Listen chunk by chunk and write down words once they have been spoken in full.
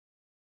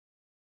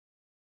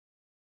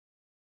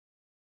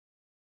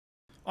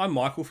I'm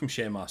Michael from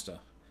ShareMaster,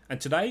 and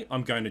today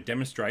I'm going to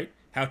demonstrate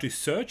how to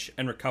search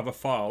and recover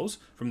files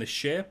from the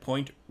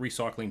SharePoint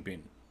Recycling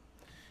bin.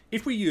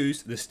 If we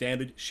use the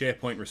Standard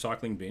SharePoint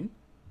Recycling bin,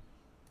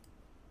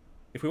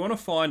 if we want to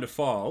find a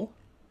file,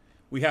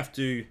 we have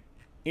to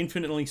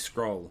infinitely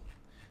scroll.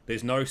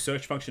 There's no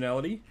search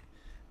functionality,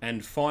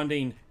 and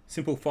finding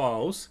simple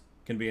files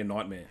can be a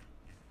nightmare.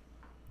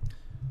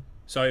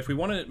 So if we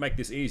want to make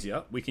this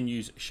easier, we can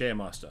use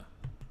ShareMaster.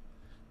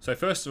 So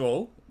first of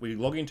all, we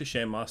log into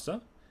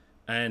ShareMaster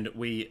and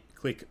we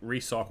click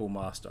Recycle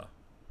Master.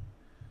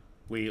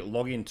 We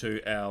log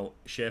into our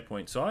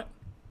SharePoint site,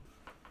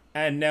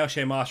 and now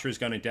ShareMaster is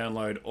going to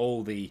download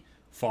all the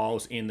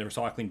files in the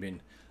recycling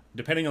bin.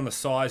 Depending on the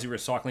size of your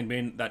recycling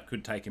bin, that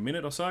could take a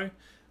minute or so,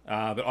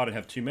 but I don't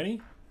have too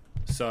many,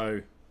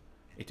 so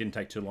it didn't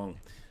take too long.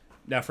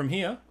 Now from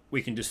here,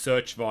 we can just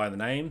search via the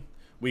name.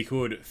 We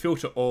could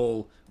filter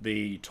all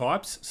the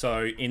types.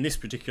 So in this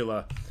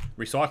particular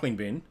recycling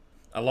bin,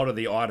 a lot of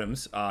the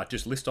items are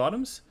just list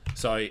items.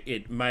 So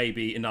it may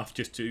be enough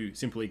just to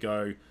simply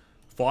go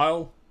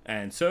file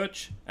and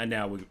search, and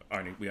now we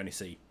only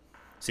see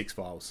 6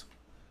 files.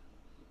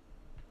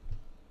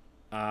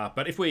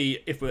 But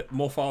if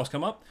more files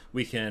come up,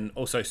 we can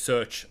also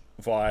search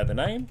via the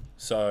name.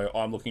 So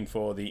I'm looking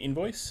for the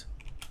invoice.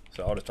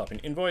 So I'll just type in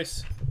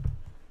invoice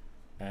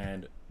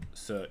and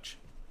search.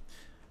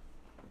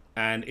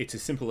 And it's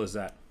as simple as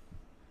that.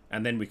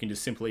 And then we can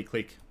just simply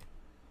click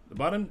the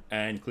button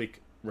and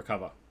click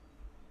recover.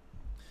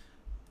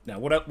 Now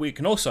we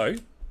can also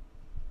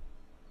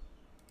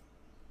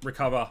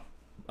recover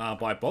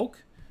by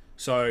bulk.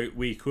 So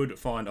we could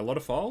find a lot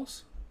of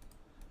files,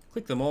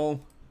 click them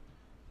all,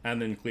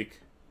 and then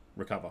click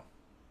recover.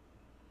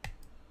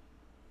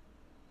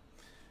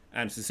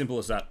 And it's as simple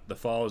as that. The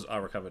files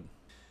are recovered.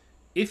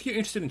 If you're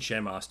interested in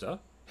ShareMaster,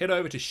 head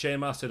over to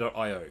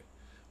sharemaster.io.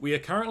 We are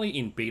currently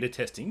in beta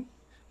testing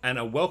and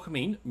are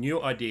welcoming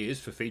new ideas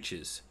for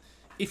features.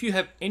 If you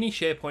have any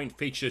SharePoint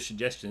feature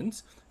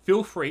suggestions,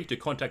 feel free to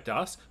contact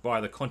us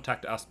via the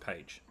Contact Us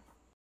page.